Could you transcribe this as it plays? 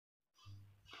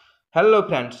Hello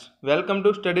friends, welcome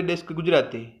to study desk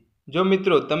Gujarati. જો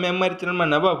મિત્રો તમે અમારી ચેનલમાં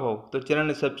નવા હોવ તો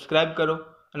ચેનલને સબસ્ક્રાઇબ કરો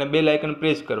અને બેલ આઇકન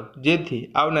પ્રેસ કરો, જેથી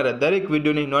આવનારા દરેક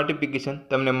વિડીયોની નોટિફિકેશન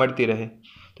તમને મળતી રહે।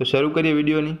 તો શરૂ કરીએ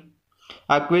વિડીયોની।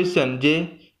 આ ક્વેશ્ચન જે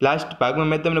લાસ્ટ ભાગમાં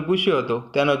મેં તમને પૂછ્યો હતો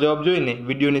તેનો જવાબ જોઈને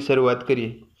વિડીયોની શરૂઆત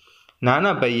કરીએ।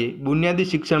 નાના ભાઈએ બુનિયાદી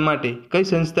શિક્ષણ માટે કઈ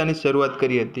સંસ્થાની શરૂઆત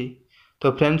કરી હતી? તો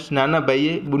ફ્રેન્ડ્સ, નાના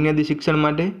ભાઈએ બુનિયાદી શિક્ષણ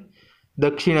માટે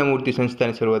દક્ષિણામૂર્તિ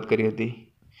સંસ્થાની શરૂઆત કરી હતી।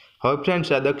 હવે ફ્રેન્ડ્સ,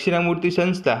 આ દક્ષિણામૂર્તિ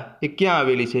સંસ્થા એ ક્યાં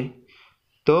આવેલી છે?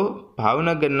 તો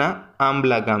ભાવનગરના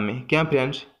આંબલા ગામે। ક્યાં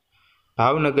ફ્રેન્ડ્સ?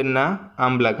 ભાવનગરના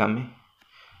આંબલા ગામે।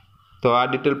 તો આ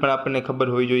ડિટેલ પણ આપણને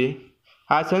ખબર હોવી જોઈએ।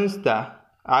 આ સંસ્થા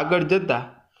આગળ જતાં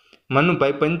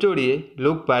મનુભાઈ પંચોળીએ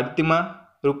લોકભારતીમાં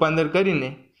રૂપાંતર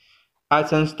કરીને આ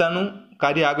સંસ્થાનું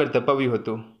કાર્ય આગળ ધપાવ્યું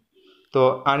હતું।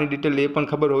 તો આની ડિટેલ એ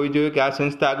પણ ખબર હોવી જોઈએ કે આ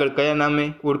સંસ્થા આગળ કયા નામે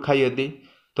ઓળખાઈ હતી?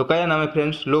 તો કયા નામે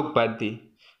ફ્રેન્ડ્સ? લોકભારતી।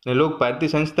 અને લોકભારતી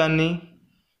સંસ્થાની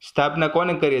સ્થાપના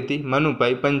કોને કરી હતી?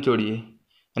 મનુભાઈ પંચોળીએ।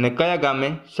 અને કયા ગામે?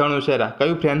 સણોસરા।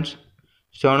 કયું ફ્રેન્ડ્સ?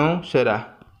 સણોસરા।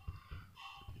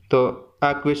 તો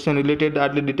આ ક્વેશ્ચન રિલેટેડ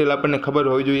આટલી ડિટેલ આપણને ખબર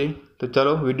હોવી જોઈએ। તો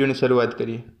ચાલો વિડીયોની શરૂઆત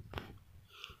કરીએ।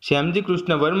 શ્યામજી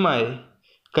કૃષ્ણ વર્માએ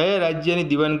કયા રાજ્યની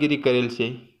દિવાનગીરી કરેલ છે?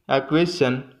 આ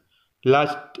ક્વેશ્ચન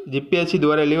લાસ્ટ જીપીએસસી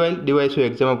દ્વારા લેવાયેલ ડિવાઇસો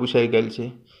એક્ઝામમાં પૂછાઈ ગયેલ છે।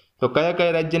 તો કયા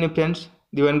કયા રાજ્યની ફ્રેન્ડ્સ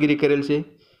દિવાનગીરી કરેલ છે?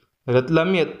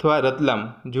 રતલામી અથવા રતલામ,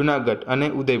 જૂનાગઢ અને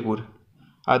ઉદયપુર।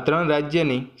 આ ત્રણ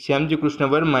રાજ્યની શ્યામજી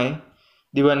કૃષ્ણ વર્માએ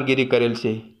દિવાનગીરી કરેલ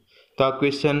છે। તો આ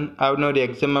ક્વેશ્ચન આવનારી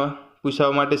એક્ઝામમાં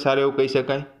પૂછાવા માટે સારું એવું કહી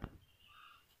શકાય।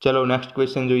 ચલો નેક્સ્ટ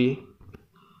ક્વેશ્ચન જોઈએ।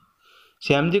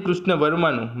 શ્યામજી કૃષ્ણ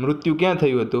વર્માનું મૃત્યુ ક્યાં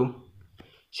થયું હતું?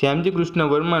 શ્યામજી કૃષ્ણ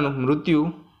વર્માનું મૃત્યુ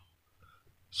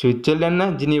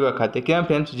સ્વિટ્ઝરલેન્ડના જીનીવા ખાતે। ક્યાં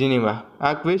ફ્રેન્ડ્સ? જીનીવા।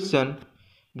 આ ક્વેશ્ચન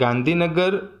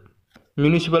ગાંધીનગર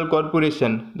મ્યુનિસિપલ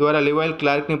કોર્પોરેશન દ્વારા લેવાયેલ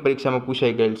ક્લાર્કની પરીક્ષામાં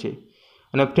પૂછાઈ ગયેલ છે।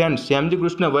 અને ફ્રેન્ડ્સ, શ્યામજી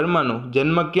કૃષ્ણ વર્માનો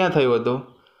જન્મ ક્યાં થયો હતો?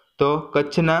 તો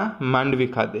કચ્છના માંડવી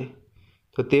ખાતે।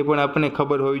 તો તે પણ આપણને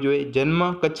ખબર હોવી જોઈએ। જન્મ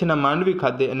કચ્છના માંડવી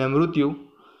ખાતે અને મૃત્યુ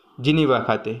જીનીવા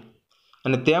ખાતે।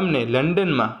 અને તેમણે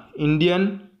લંડનમાં ઇન્ડિયન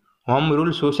હોમ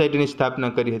રૂલ સોસાયટીની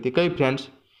સ્થાપના કરી હતી। કઈ ફ્રેન્ડ્સ?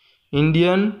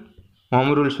 ઇન્ડિયન હોમ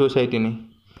રૂલ સોસાયટીની।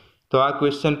 તો આ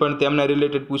ક્વેશ્ચન પણ તેમના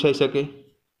રિલેટેડ પૂછાઈ શકે।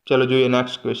 ચલો જોઈએ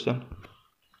નેક્સ્ટ ક્વેશ્ચન।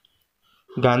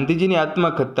 ગાંધીજીની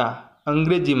આત્મકથા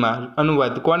અંગ્રેજીમાં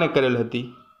અનુવાદ કોને કરેલ હતી?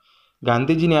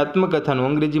 ગાંધીજીની આત્મકથાનું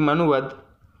અંગ્રેજીમાં અનુવાદ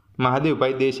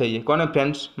મહાદેવભાઈ દેસાઈએ। કોને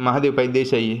ફ્રેન્ડ્સ? મહાદેવભાઈ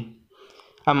દેસાઈએ।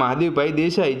 આ મહાદેવભાઈ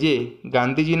દેસાઈ જે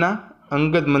ગાંધીજીના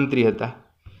અંગત મંત્રી હતા।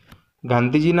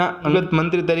 ગાંધીજીના અંગત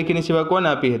મંત્રી તરીકેની સેવા કોને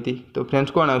આપી હતી? તો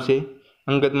ફ્રેન્ડ્સ કોણ આવશે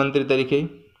અંગત મંત્રી તરીકે?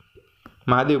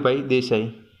 મહાદેવભાઈ દેસાઈ।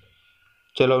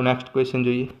 ચલો નેક્સ્ટ ક્વેશ્ચન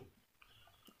જોઈએ।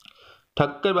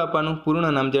 ઠક્કર બાપાનું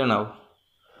પૂર્ણ નામ જણાવો।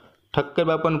 ઠક્કર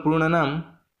બાપાનું પૂર્ણ નામ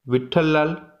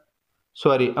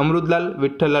અમૃતલાલ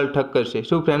વિઠ્ઠલલાલ ઠક્કર છે।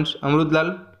 શું ફ્રેન્ડ્સ? અમૃતલાલ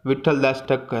વિઠ્ઠલદાસ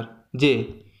ઠક્કર જે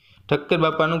ઠક્કર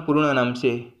બાપાનું પૂર્ણ નામ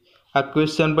છે। આ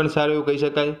ક્વેશ્ચન પણ સારું એવું કહી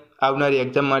શકાય આવનારી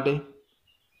એક્ઝામ માટે।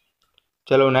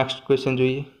 ચલો નેક્સ્ટ ક્વેશ્ચન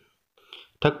જોઈએ।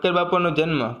 ઠક્કર બાપાનો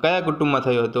જન્મ કયા કુટુંબમાં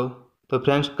થયો હતો? તો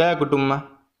ફ્રેન્ડ્સ, કયા કુટુંબમાં?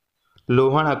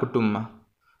 લોહાણા કુટુંબમાં।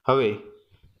 હવે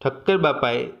ઠક્કર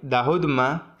બાપાએ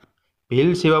દાહોદમાં ભીલ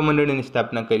સેવા મંડળીની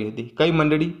સ્થાપના કરી હતી। કઈ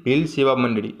મંડળી? ભીલ સેવા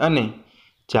મંડળી। અને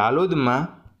ઝાલોદમાં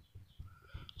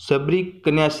સબરી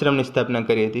કન્યા આશ્રમની સ્થાપના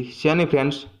કરી હતી। શેની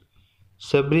ફ્રેન્ડ્સ?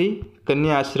 સબરી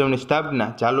કન્યા આશ્રમની સ્થાપના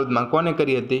ઝાલોદમાં કોને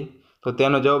કરી હતી? તો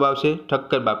તેનો જવાબ આવશે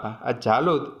ઠક્કર બાપા। આ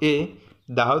ઝાલોદ એ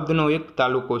દાહોદનો એક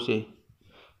તાલુકો છે।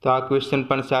 તો આ ક્વેશ્ચન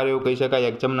પણ સારું એવું કહી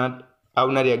શકાય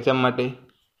આવનારી એક્ઝામ માટે।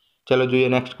 ચલો જોઈએ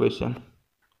નેક્સ્ટ ક્વેશ્ચન।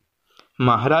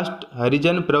 મહારાષ્ટ્ર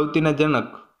હરિજન પ્રવૃત્તિના જનક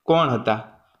કોણ હતા?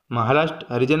 મહારાષ્ટ્ર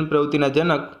હરિજન પ્રવૃત્તિના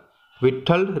જનક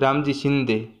વિઠ્ઠલ રામજી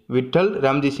શિંદે। વિઠ્ઠલ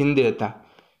રામજી શિંદે હતા।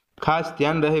 ખાસ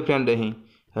ધ્યાન રહે ફ્રેન્ડ, અહીં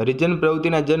હરિજન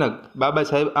પ્રવૃત્તિના જનક બાબા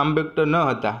સાહેબ આંબેડકર ન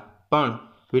હતા, પણ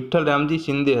વિઠ્ઠલ રામજી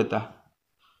શિંદે હતા।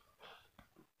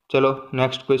 ચલો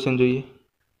નેક્સ્ટ ક્વેશ્ચન જોઈએ।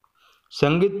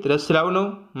 સંગીત રસરાવનો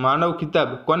માનવ ખિતાબ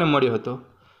કોને મળ્યો હતો?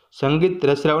 સંગીત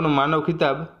રસરાવનો માનવ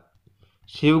ખિતાબ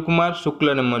શિવકુમાર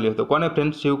શુક્લને મળ્યો હતો। કોને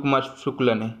ફ્રેન્ડ્સ? શિવકુમાર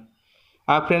શુક્લને।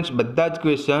 આ ફ્રેન્ડ્સ બધા જ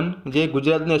ક્વેશ્ચન જે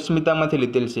ગુજરાતની અસ્મિતામાંથી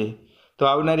લીધેલ છે। તો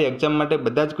આવનારી એક્ઝામ માટે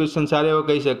બધા જ ક્વેશ્ચન સારા એવા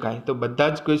કહી શકાય। તો બધા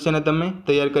જ ક્વેશ્ચન તમે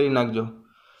તૈયાર કરી નાખજો।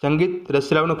 સંગીત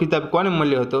રસરાવનો ખિતાબ કોને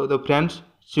મળ્યો હતો? તો ફ્રેન્ડ્સ,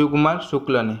 શિવકુમાર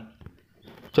શુક્લને।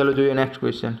 ચલો જોઈએ નેક્સ્ટ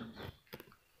ક્વેશ્ચન।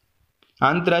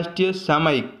 આંતરરાષ્ટ્રીય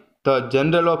સામાયિક ધ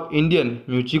જર્નલ ઓફ ઇન્ડિયન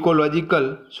મ્યુઝિકોલોજીકલ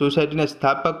સોસાયટીના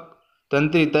સ્થાપક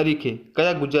તંત્રી તરીકે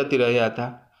કયા ગુજરાતી રહ્યા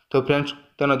હતા? તો ફ્રેન્ડ્સ,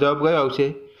 તેનો જવાબ કયો આવશે?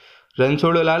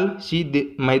 રણછોડલાલ સિંહ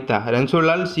મહેતા।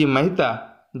 રણછોડલાલ સિંહ મહેતા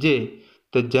જે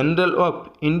ધ જર્નલ ઓફ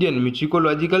ઇન્ડિયન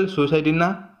મ્યુઝિકોલોજીકલ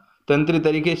સોસાયટીના તંત્રી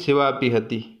તરીકે સેવા આપી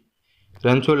હતી,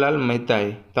 રણછોડલાલ મહેતાએ।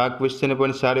 તો આ ક્વેશ્ચન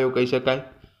પણ સારું એવું કહી શકાય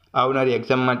આવનારી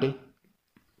એક્ઝામ માટે।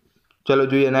 ચલો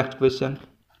જોઈએ નેક્સ્ટ ક્વેશ્ચન।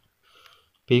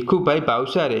 ભીખુભાઈ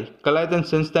ભાવસારે કલાયતન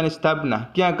સંસ્થાની સ્થાપના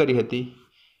ક્યાં કરી હતી?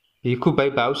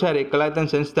 ભીખુભાઈ ભાવસારે કલાયતન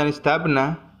સંસ્થાની સ્થાપના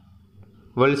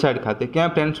વલસાડ ખાતે।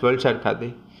 ક્યાં ફ્રેન્ડ્સ? વલસાડ ખાતે।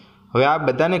 હવે આ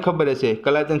બધાને ખબર હશે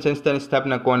કલાયતન સંસ્થાની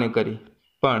સ્થાપના કોને કરી,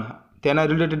 પણ તેના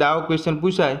રિલેટેડ આવો ક્વેશ્ચન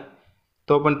પૂછાય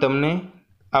તો પણ તમને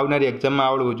આવનારી એક્ઝામમાં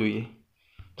આવડવું જોઈએ,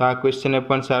 તો આ ક્વેશ્ચનને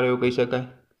પણ સારો એવું કહી શકાય।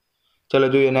 ચલો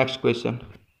જોઈએ નેક્સ્ટ ક્વેશ્ચન।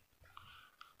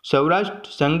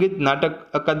 સૌરાષ્ટ્ર સંગીત નાટક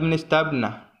અકાદમીની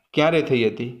સ્થાપના ક્યારે થઈ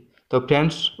હતી? તો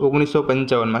ફ્રેન્ડ્સ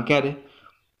 1955માં। ક્યારે?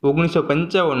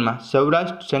 1955માં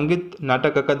સૌરાષ્ટ્ર સંગીત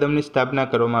નાટક અકાદમીની સ્થાપના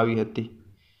કરવામાં આવી હતી।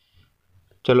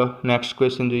 ચલો નેક્સ્ટ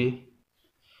ક્વેશ્ચન જોઈએ।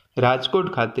 રાજકોટ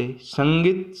ખાતે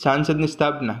સંગીત સાંસદની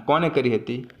સ્થાપના કોને કરી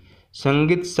હતી?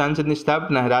 સંગીત સાંસદની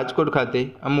સ્થાપના રાજકોટ ખાતે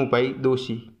અમુભાઈ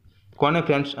દોશી। કોને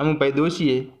ફ્રેન્ડ્સ? અમુભાઈ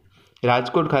દોશીએ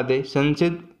રાજકોટ ખાતે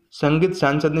સંગીત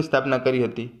સાંસદની સ્થાપના કરી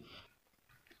હતી।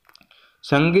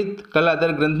 સંગીત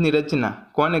કલાધર ગ્રંથની રચના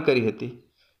કોને કરી હતી?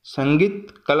 સંગીત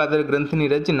કલાધર ગ્રંથની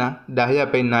રચના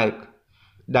ડાહ્યાભાઈ નાયક।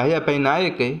 ડાહ્યાભાઈ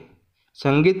નાયકે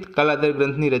સંગીત કલાધર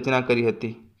ગ્રંથની રચના કરી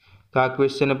હતી। તો આ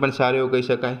ક્વેશ્ચનને પણ સારો એવો કહી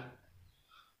શકાય।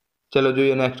 ચલો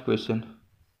જોઈએ નેક્સ્ટ ક્વેશ્ચન।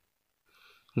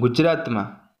 ગુજરાતમાં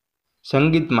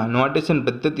સંગીતમાં નોટેશન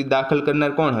પદ્ધતિ દાખલ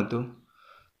કરનાર કોણ હતું?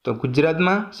 તો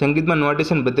ગુજરાતમાં સંગીતમાં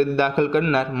નોટેશન પદ્ધતિ દાખલ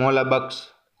કરનાર મોલાબક્ષ।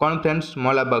 કોણ ફ્રેન્ડ્સ?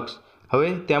 મોલાબક્ષ। હવે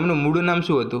તેમનું મૂળ નામ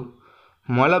શું હતું?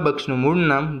 મોલાબક્ષનું મૂળ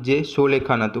નામ જે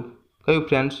સોલેખાન હતું। કયું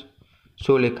ફ્રેન્ડ્સ?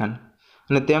 સોલેખાન।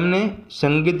 અને તેમને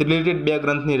સંગીત રિલેટેડ 2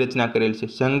 ગ્રંથની રચના કરેલ છે,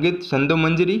 સંગીત સંદો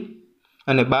મંજરી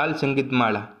અને બાલ સંગીત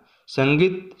માળા।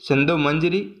 સંગીત સંદો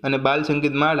મંજરી અને બાલ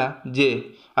સંગીત માળા, જે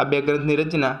આ 2 ગ્રંથની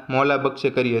રચના મોલાબક્ષે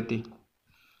કરી હતી।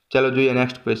 ચાલો જોઈએ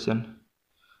નેક્સ્ટ ક્વેશ્ચન।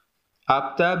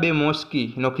 આફતા બે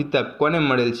મોસ્કીનો ખિતાબ કોને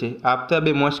મળેલ છે? આફતા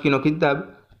બે મોસ્કીનો ખિતાબ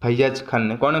ફૈયાજ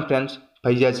ખાનને। કોને ફ્રેન્ડ્સ?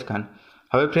 ફૈયાજ ખાન।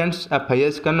 હવે ફ્રેન્ડ્સ આ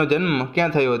ફૈયાજ ખાનનો જન્મ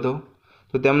ક્યાં થયો હતો?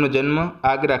 તો તેમનો જન્મ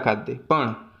આગ્રા ખાતે,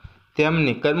 પણ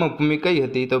તેમની કર્મભૂમિ કઈ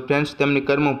હતી? તો ફ્રેન્ડ્સ તેમની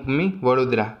કર્મભૂમિ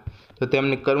વડોદરા। તો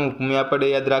તેમની કર્મભૂમિ આપણે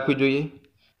યાદ રાખવી જોઈએ,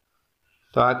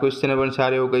 તો આ ક્વેશ્ચનને પણ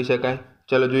સારો એવો કહી શકાય।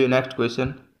 ચલો જોઈએ next question.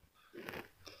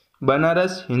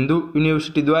 Banaras Hindu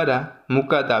university દ્વારા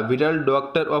મુકાતા વિરલ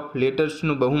ડોક્ટર ઓફ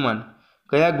લેટર્સનું બહુમાન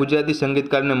કયા ગુજરાતી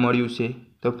સંગીતકારને મળ્યું છે?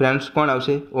 તો ફ્રેન્ડ્સ કોણ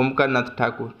આવશે? ઓમકારનાથ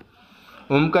ઠાકુર।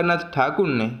 ઓમકારનાથ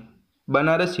ઠાકુરને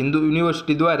બનારસ હિન્દુ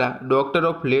યુનિવર્સિટી દ્વારા ડોક્ટર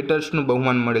ઓફ લેટર્સનું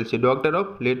બહુમાન મળેલ છે, ડોક્ટર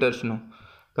ઓફ લેટર્સનું।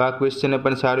 તો આ ક્વેશ્ચનને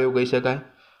પણ સારું એવું કહી શકાય।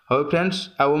 હવે ફ્રેન્ડ્સ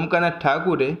આ ઓમકારનાથ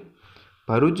ઠાકુરે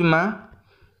ભરૂચમાં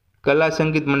કલા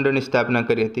સંગીત મંડળની સ્થાપના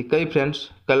કરી હતી। કઈ ફ્રેન્ડ્સ?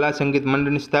 કલા સંગીત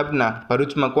મંડળની સ્થાપના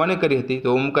ભરૂચમાં કોને કરી હતી? તો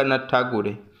ઓમકારનાથ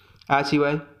ઠાકુરે। આ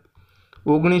સિવાય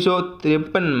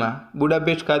 1953માં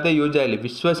બુડાપેસ્ટ ખાતે યોજાયેલી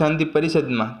વિશ્વ શાંતિ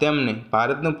પરિષદમાં તેમણે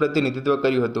ભારતનું પ્રતિનિધિત્વ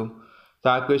કર્યું હતું। તો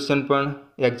આ ક્વેશ્ચન પણ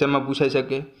એક્ઝામમાં પૂછાઈ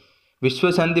શકે। વિશ્વ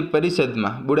શાંતિ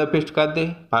પરિષદમાં બુડાપેસ્ટ ખાતે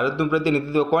ભારતનું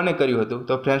પ્રતિનિધિત્વ કોને કર્યું હતું?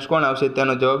 તો ફ્રેન્ડ્સ કોણ આવશે?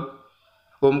 તેનો જવાબ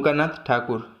ઓમકારનાથ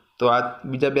ઠાકુર। તો આ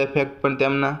બીજા 2 ફેક્ટ પણ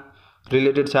તેમના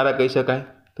રિલેટેડ સારા કહી શકાય।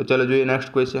 તો ચલો જોઈએ નેક્સ્ટ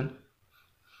ક્વેશ્ચન।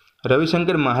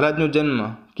 રવિશંકર મહારાજનો જન્મ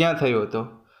ક્યાં થયો હતો?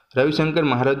 રવિશંકર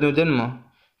મહારાજનો જન્મ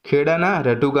ખેડાના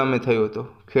રઢુ ગામે થયો હતો।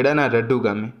 ખેડાના રઢુ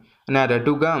ગામે। અને આ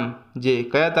રઢુ ગામ જે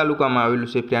કયા તાલુકામાં આવેલું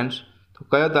છે ફ્રેન્ડ્સ? તો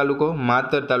કયો તાલુકો?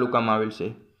 માતર તાલુકામાં આવેલ છે।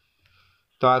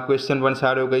 તો આ ક્વેશ્ચન પણ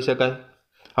સારો કહી શકાય।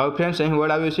 હવે ફ્રેન્ડ્સ અહીં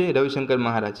વર્ડ આવ્યો છે રવિશંકર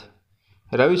મહારાજ।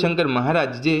 રવિશંકર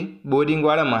મહારાજ જે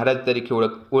બોરિંગવાળા મહારાજ તરીકે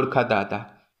ઓળખાતા હતા,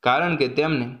 કારણ કે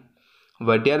તેમને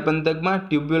વઢિયાર પંથકમાં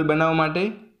ટ્યુબવેલ બનાવવા માટે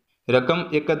રકમ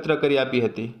એકત્ર કરી આપી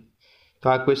હતી। તો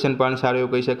આ ક્વેશ્ચન પણ સારો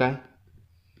એવું કહી શકાય।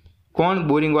 કોણ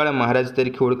બોરિંગવાળા મહારાજ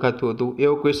તરીકે ઓળખાતું હતું?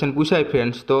 એવો ક્વેશ્ચન પૂછાય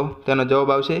ફ્રેન્ડ્સ, તો તેનો જવાબ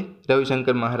આવશે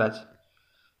રવિશંકર મહારાજ।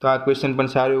 તો આ ક્વેશ્ચન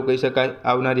પણ સારું એવું કહી શકાય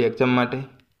આવનારી એક્ઝામ માટે।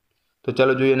 તો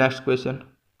ચાલો જોઈએ નેક્સ્ટ ક્વેશ્ચન।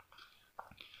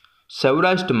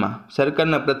 સૌરાષ્ટ્રમાં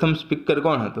સરકારના પ્રથમ સ્પીકર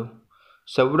કોણ હતો?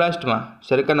 સૌરાષ્ટ્રમાં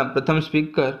સરકારના પ્રથમ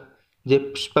સ્પીકર જે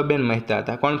પુષ્પાબેન મહેતા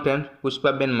હતા। કોણ ફ્રેન્ડ?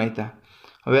 પુષ્પાબેન મહેતા।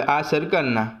 હવે આ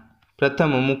સરકારના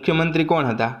પ્રથમ મુખ્યમંત્રી કોણ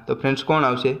હતા? તો ફ્રેન્ડ્સ કોણ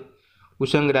આવશે?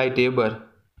 ઉસંગરાય ઢેબર।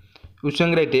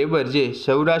 ઉસંગરાય ઢેબર જે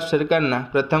સૌરાષ્ટ્ર સરકારના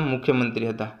પ્રથમ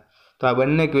મુખ્યમંત્રી હતા। તો આ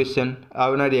બંને ક્વેશ્ચન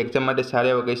આવનારી એક્ઝામ માટે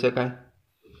સારા એવા કહી શકાય।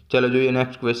 ચલો જોઈએ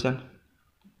નેક્સ્ટ ક્વેશ્ચન।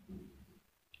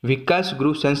 વિકાસ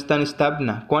ગૃહ સંસ્થાની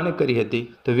સ્થાપના કોને કરી હતી?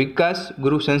 તો વિકાસ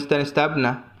ગૃહ સંસ્થાની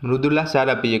સ્થાપના મૃદુલા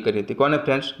સારાભાઈએ કરી હતી। કોને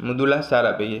ફ્રેન્ડ્સ? મૃદુલા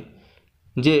સારાભાઈએ,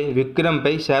 જે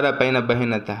વિક્રમભાઈ સારાભાઈના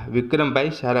બહેન હતા।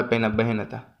 વિક્રમભાઈ સારાભાઈના બહેન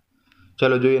હતા।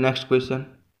 ચલો જોઈએ નેક્સ્ટ ક્વેશ્ચન।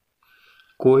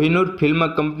 કોહિનૂર ફિલ્મ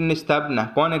કંપનીની સ્થાપના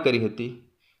કોને કરી હતી?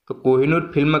 તો કોહિનૂર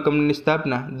ફિલ્મ કંપનીની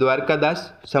સ્થાપના દ્વારકાદાસ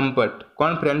સંપટ।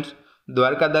 કોણ ફ્રેન્ડ્સ?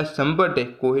 દ્વારકાદાસ સંપટે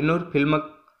કોહિનૂર ફિલ્મ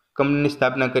કંપનીની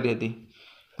સ્થાપના કરી હતી।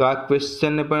 તો આ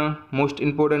ક્વેશ્ચનને પણ મોસ્ટ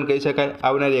ઇમ્પોર્ટન્ટ કહી શકાય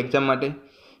આવનારી એક્ઝામ માટે,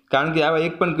 કારણ કે આવા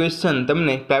એક પણ ક્વેશ્ચન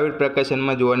તમને પ્રાઇવેટ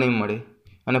પ્રકાશનમાં જોવા નહીં મળે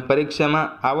અને પરીક્ષામાં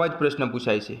આવા જ પ્રશ્ન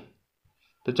પૂછાય છે.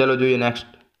 તો ચાલો જોઈએ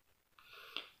નેક્સ્ટ.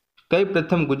 કઈ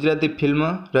પ્રથમ ગુજરાતી ફિલ્મ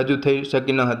રજૂ થઈ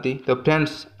શકી ન હતી? તો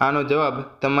ફ્રેન્ડ્સ, આનો જવાબ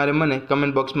તમારે મને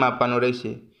કમેન્ટ બોક્સમાં આપવાનો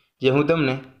રહેશે, જે હું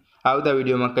તમને આવતા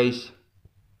વિડીયોમાં કહીશ.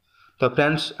 તો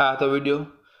ફ્રેન્ડ્સ, આ હતો વિડીયો.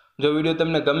 જો વિડીયો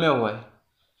તમને ગમ્યો હોય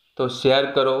તો શેર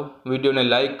કરો, વિડીયોને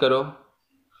લાઇક કરો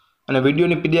અને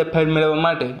વિડીયોની PDF ફાઇલ મેળવવા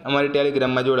માટે અમારી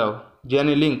ટેલિગ્રામમાં જોડાઓ,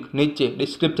 જેની લિંક નીચે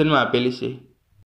ડિસ્ક્રિપ્શનમાં આપેલી છે.